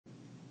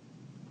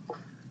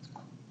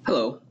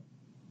Hello,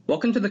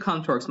 welcome to the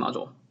Combinatorics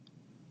module.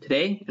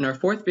 Today, in our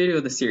fourth video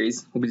of the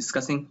series, we'll be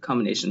discussing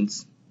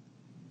combinations.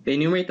 They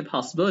enumerate the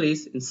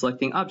possibilities in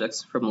selecting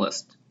objects from a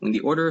list when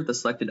the order of the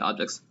selected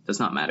objects does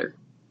not matter.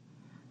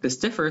 This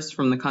differs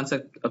from the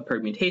concept of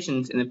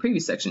permutations in the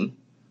previous section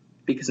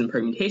because in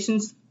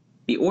permutations,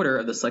 the order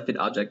of the selected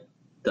object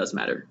does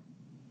matter.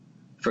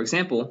 For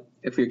example,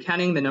 if we are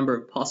counting the number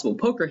of possible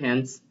poker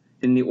hands,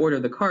 then the order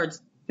of the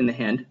cards in the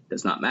hand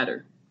does not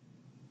matter.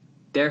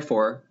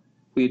 Therefore,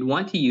 we would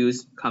want to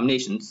use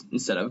combinations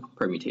instead of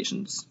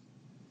permutations.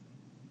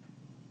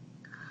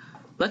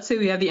 Let's say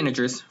we have the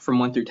integers from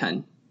 1 through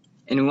 10,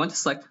 and we want to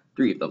select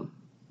 3 of them.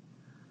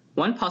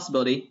 One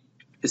possibility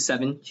is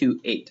 7,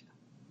 2, 8.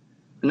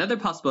 Another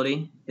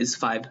possibility is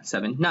 5,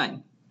 7,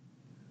 9.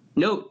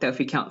 Note that if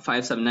we count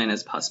 5, 7, 9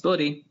 as a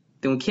possibility,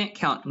 then we can't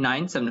count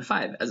 9, 7,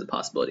 5 as a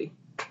possibility.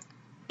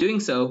 Doing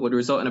so would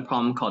result in a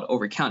problem called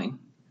overcounting,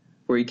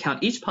 where we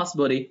count each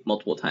possibility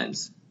multiple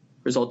times,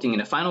 resulting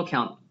in a final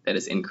count that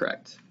is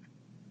incorrect.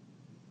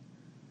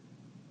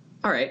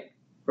 Alright,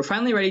 we're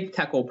finally ready to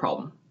tackle a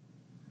problem.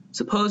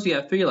 Suppose we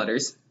have 3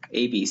 letters,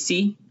 A, B,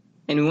 C,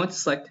 and we want to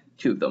select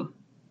 2 of them.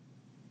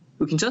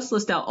 We can just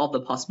list out all the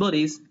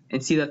possibilities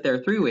and see that there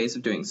are 3 ways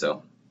of doing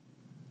so.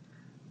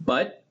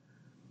 But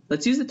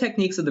let's use the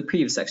techniques of the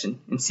previous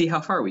section and see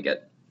how far we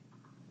get.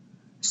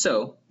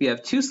 So we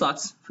have 2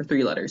 slots for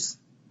 3 letters.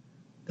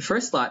 The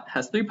first slot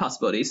has 3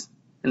 possibilities,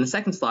 and the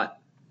second slot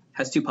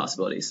has 2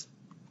 possibilities,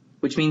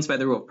 which means by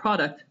the rule of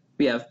product,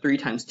 we have 3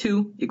 times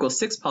 2 equals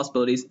 6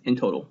 possibilities in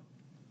total.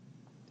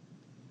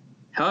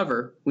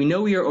 However, we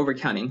know we are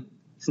overcounting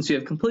since we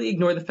have completely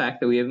ignored the fact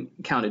that we haven't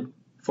accounted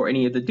for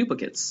any of the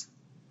duplicates,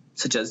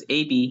 such as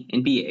AB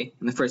and BA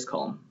in the first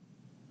column.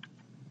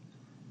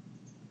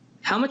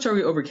 How much are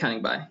we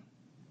overcounting by?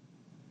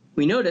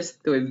 We notice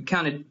that we've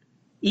counted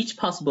each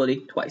possibility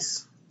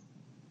twice.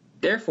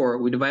 Therefore,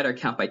 we divide our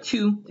count by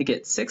 2 to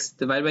get 6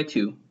 divided by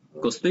 2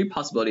 equals 3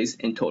 possibilities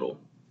in total,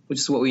 which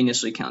is what we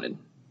initially counted.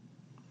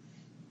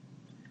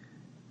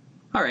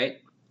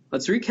 Alright,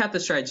 let's recap the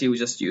strategy we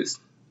just used.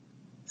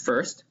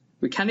 First,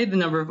 we counted the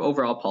number of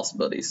overall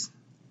possibilities.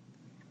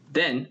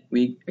 Then,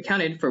 we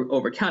accounted for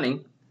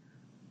overcounting,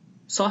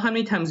 saw how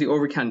many times we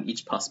overcounted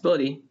each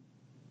possibility,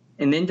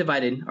 and then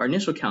divided our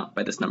initial count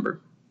by this number.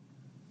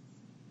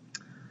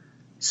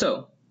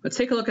 So, let's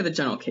take a look at the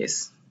general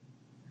case.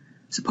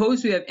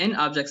 Suppose we have n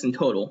objects in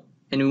total,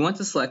 and we want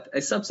to select a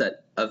subset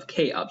of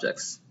k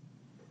objects.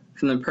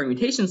 From the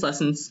permutations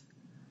lessons,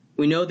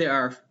 we know there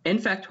are n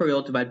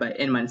factorial divided by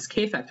n minus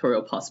k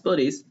factorial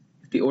possibilities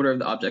if the order of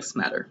the objects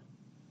matter.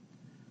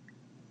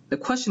 The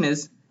question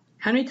is,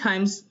 how many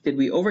times did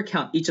we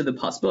overcount each of the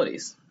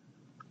possibilities?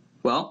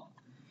 Well,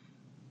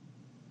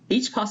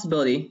 each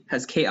possibility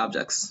has k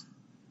objects.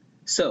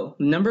 So,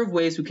 the number of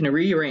ways we can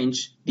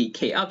rearrange the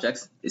k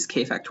objects is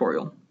k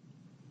factorial.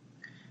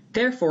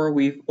 Therefore,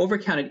 we've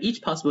overcounted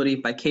each possibility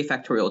by k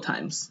factorial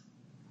times.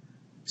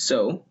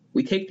 So,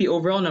 we take the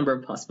overall number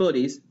of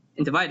possibilities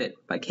and divide it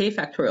by k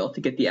factorial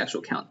to get the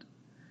actual count.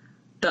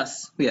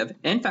 Thus, we have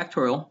n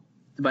factorial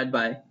divided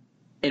by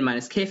n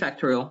minus k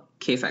factorial,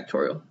 k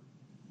factorial.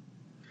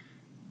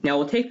 Now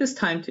we'll take this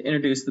time to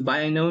introduce the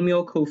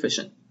binomial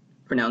coefficient,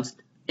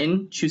 pronounced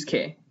n choose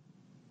k,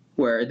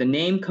 where the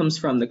name comes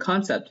from the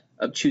concept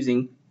of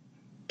choosing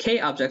k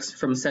objects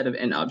from a set of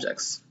n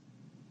objects.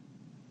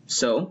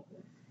 So,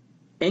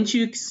 n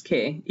choose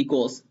k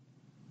equals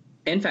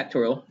n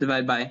factorial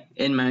divided by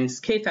n minus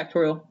k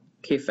factorial,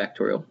 k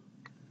factorial,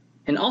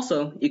 and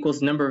also equals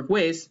the number of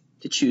ways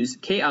to choose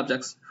k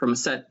objects from a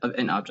set of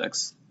n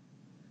objects.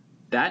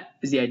 That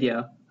is the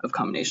idea of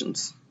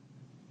combinations.